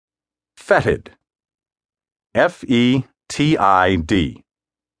Fetid. F-E-T-I-D.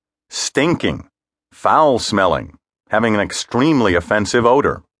 Stinking, foul-smelling, having an extremely offensive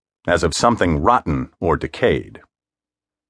odor, as of something rotten or decayed.